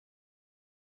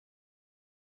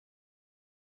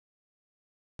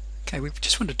Okay, we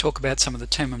just want to talk about some of the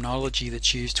terminology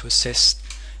that's used to assess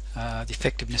the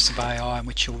effectiveness of AI, and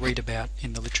which you'll read about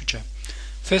in the literature.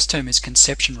 First term is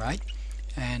conception rate,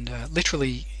 and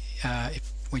literally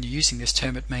when you're using this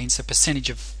term, it means the percentage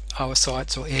of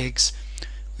oocytes or eggs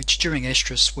which during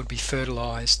estrus would be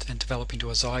fertilised and develop into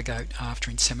a zygote after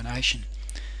insemination.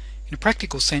 In a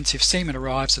practical sense, if semen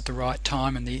arrives at the right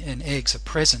time and eggs are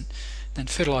present, then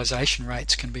fertilisation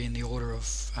rates can be in the order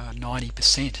of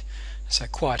 90%, so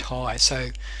quite high. So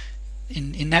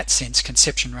in that sense,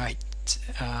 conception rate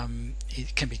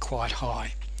it can be quite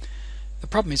high. The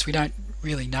problem is we don't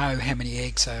really know how many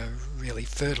eggs are really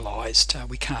fertilised.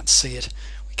 We can't see it,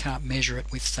 we can't measure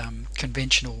it with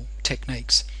conventional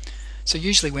techniques. So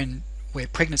usually when we're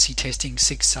pregnancy testing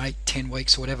 6, 8, 10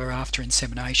 weeks or whatever after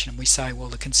insemination, and we say, well,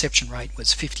 the conception rate was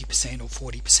 50%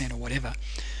 or 40% or whatever,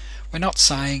 we're not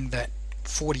saying that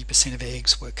 40% of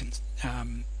eggs were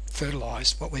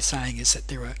fertilised. What we're saying is that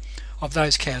there are, of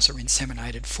those cows that are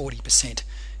inseminated, 40%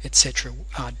 etc.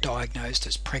 are diagnosed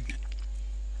as pregnant.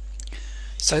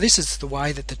 So this is the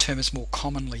way that the term is more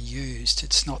commonly used.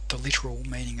 It's not the literal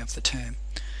meaning of the term.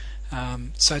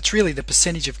 So it's really the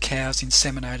percentage of cows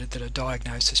inseminated that are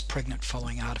diagnosed as pregnant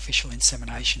following artificial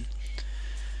insemination.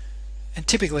 And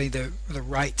typically the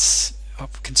rates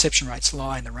of conception rates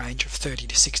lie in the range of 30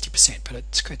 to 60%, but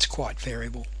it's quite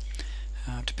variable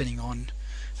depending on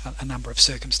a number of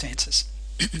circumstances.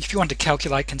 If you want to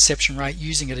calculate conception rate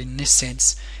using it in this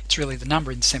sense, it's really the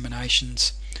number of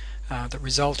inseminations that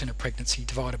result in a pregnancy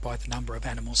divided by the number of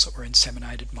animals that were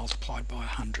inseminated multiplied by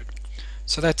 100.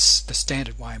 So that's the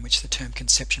standard way in which the term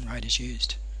conception rate is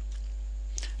used.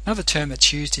 Another term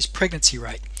that's used is pregnancy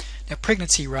rate. Now,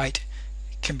 pregnancy rate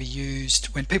can be used,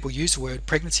 when people use the word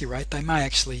pregnancy rate, they may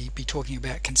actually be talking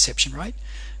about conception rate.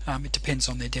 It depends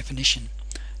on their definition.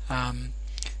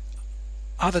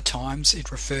 Other times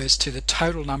it refers to the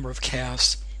total number of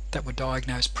cows that were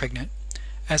diagnosed pregnant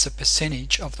as a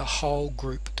percentage of the whole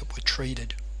group that were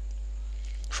treated.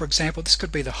 For example, this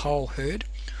could be the whole herd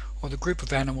or the group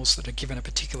of animals that are given a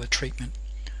particular treatment.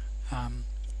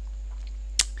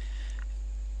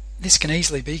 This can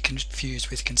easily be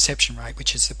confused with conception rate,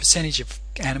 which is the percentage of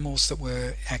animals that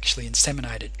were actually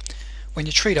inseminated. When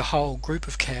you treat a whole group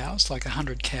of cows, like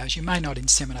 100 cows, you may not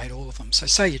inseminate all of them. So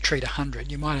say you treat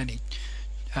 100, you might only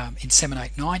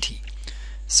inseminate 90.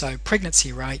 So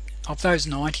pregnancy rate, of those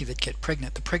 90 that get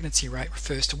pregnant, the pregnancy rate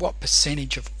refers to what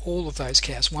percentage of all of those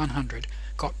cows, 100,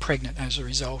 got pregnant as a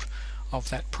result of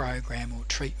that program or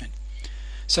treatment.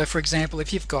 So for example,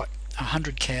 if you've got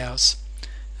 100 cows,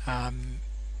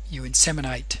 you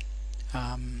inseminate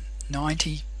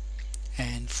 90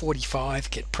 and 45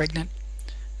 get pregnant,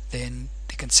 then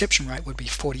the conception rate would be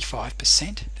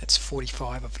 45%. That's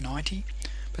 45 of 90.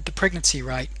 But the pregnancy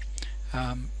rate,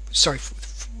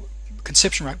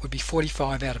 conception rate would be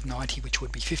 45 out of 90, which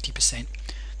would be 50%.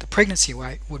 The pregnancy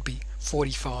rate would be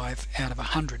 45 out of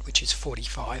 100, which is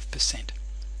 45%.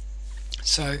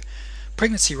 So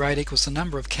pregnancy rate equals the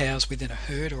number of cows within a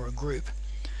herd or a group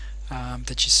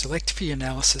that you select for your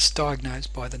analysis,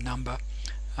 diagnosed by the number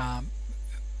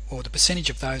or the percentage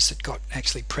of those that got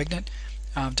actually pregnant,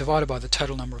 divided by the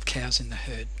total number of cows in the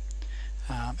herd.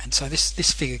 And so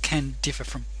this figure can differ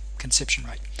from conception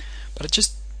rate, but it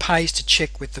just pays to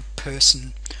check with the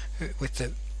person, with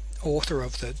the author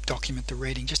of the document, the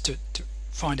reading, just to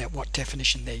find out what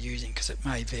definition they're using, because it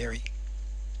may vary.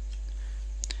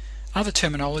 Other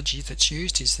terminology that's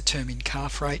used is the term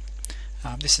in-calf rate.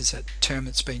 This is a term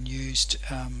that's been used,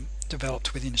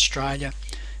 developed within Australia.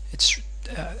 It's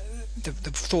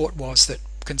the thought was that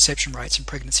conception rates and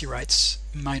pregnancy rates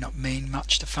may not mean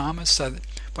much to farmers, so that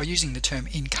by using the term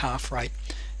in-calf rate,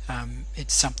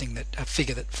 it's something that a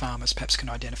figure that farmers perhaps can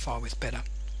identify with better.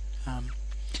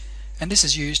 And this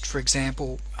is used, for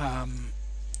example,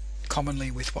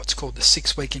 commonly with what's called the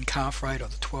 6-week in-calf rate, or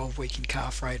the 12-week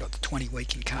in-calf rate, or the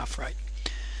 20-week in-calf rate.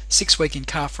 6-week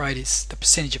in-calf rate is the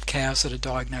percentage of cows that are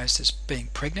diagnosed as being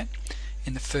pregnant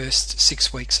in the first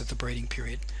 6 weeks of the breeding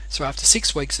period. So after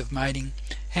 6 weeks of mating,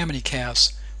 how many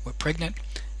cows were pregnant,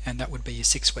 and that would be your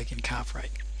 6-week in-calf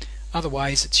rate. Other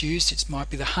ways it's used, it might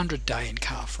be the 100-day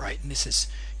in-calf rate, and this is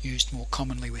used more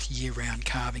commonly with year-round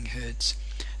calving herds.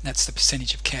 And that's the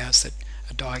percentage of cows that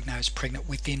are diagnosed pregnant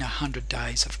within 100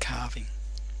 days of calving.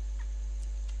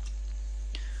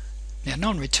 Now,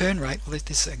 non-return rate, well,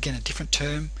 this is again a different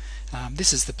term.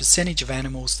 This is the percentage of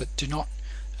animals that do not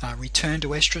return to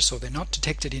estrus, or they're not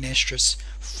detected in estrus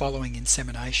following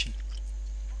insemination.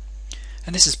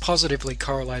 And this is positively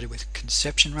correlated with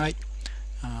conception rate.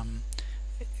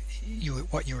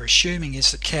 What you're assuming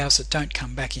is that cows that don't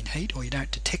come back in heat, or you don't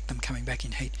detect them coming back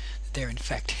in heat, that they're in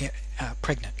fact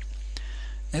pregnant.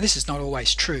 Now this is not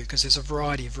always true, because there's a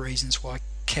variety of reasons why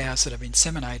cows that have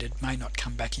inseminated may not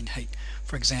come back in heat.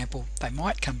 For example, they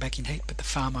might come back in heat, but the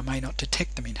farmer may not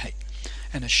detect them in heat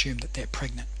and assume that they're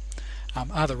pregnant.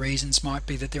 Other reasons might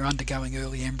be that they're undergoing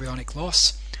early embryonic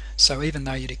loss, so even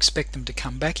though you'd expect them to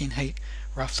come back in heat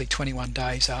roughly 21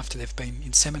 days after they've been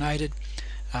inseminated,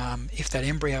 if that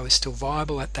embryo is still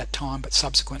viable at that time but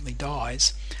subsequently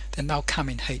dies, then they'll come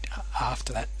in heat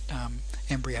after that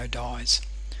embryo dies.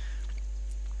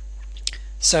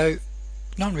 So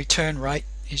non-return rate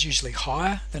is usually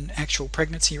higher than actual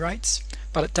pregnancy rates,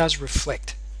 but it does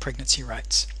reflect pregnancy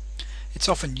rates. It's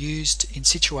often used in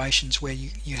situations where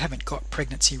you haven't got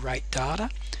pregnancy rate data,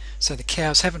 so the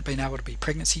cows haven't been able to be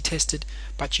pregnancy tested,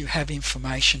 but you have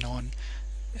information on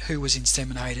who was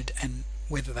inseminated and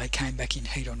whether they came back in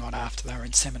heat or not after they were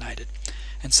inseminated.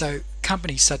 And so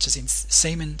companies such as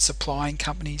semen supplying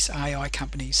companies, AI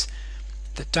companies,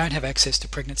 that don't have access to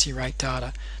pregnancy rate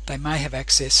data, they may have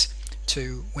access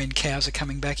to when cows are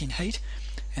coming back in heat,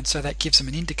 and so that gives them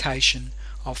an indication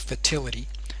of fertility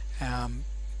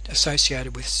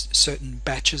associated with certain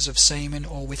batches of semen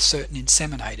or with certain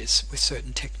inseminators, with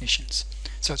certain technicians.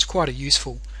 So it's quite a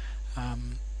useful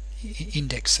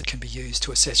index that can be used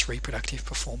to assess reproductive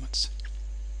performance.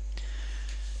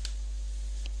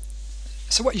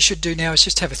 So what you should do now is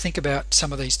just have a think about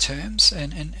some of these terms,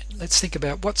 and let's think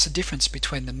about what's the difference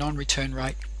between the non-return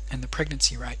rate and the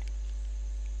pregnancy rate.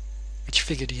 Which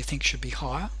figure do you think should be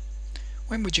higher?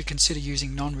 When would you consider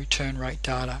using non-return rate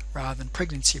data rather than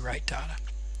pregnancy rate data?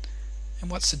 And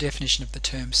what's the definition of the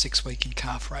term 6-week in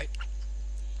calf rate?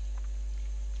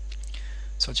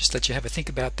 So I'll just let you have a think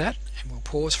about that, and we'll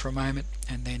pause for a moment,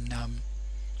 and then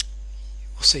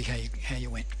we'll see how you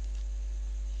went.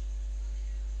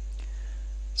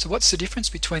 So what's the difference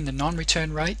between the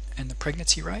non-return rate and the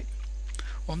pregnancy rate?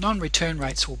 Well, non-return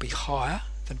rates will be higher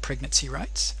than pregnancy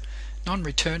rates.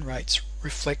 Non-return rates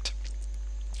reflect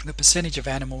the percentage of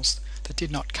animals that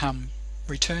did not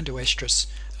return to estrus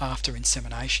after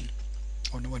insemination,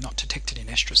 or were not detected in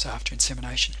estrus after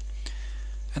insemination,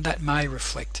 and that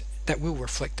will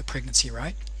reflect the pregnancy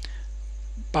rate,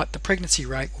 but the pregnancy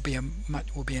rate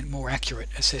will be a more accurate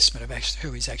assessment of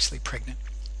who is actually pregnant.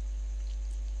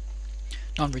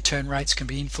 Non-return rates can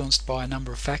be influenced by a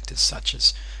number of factors, such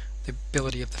as the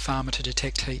ability of the farmer to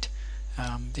detect heat,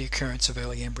 the occurrence of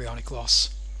early embryonic loss,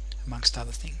 amongst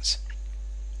other things.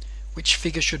 Which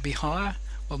figure should be higher?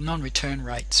 Well, non-return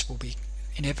rates will be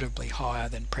inevitably higher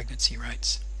than pregnancy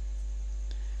rates.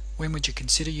 When would you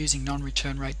consider using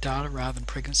non-return rate data rather than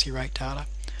pregnancy rate data?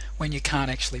 When you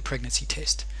can't actually pregnancy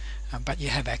test, but you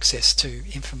have access to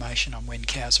information on when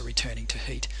cows are returning to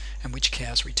heat and which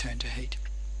cows return to heat.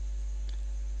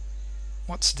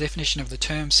 What's the definition of the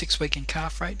term 6-week in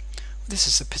calf rate? This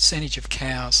is the percentage of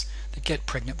cows that get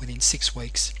pregnant within 6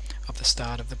 weeks of the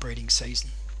start of the breeding season.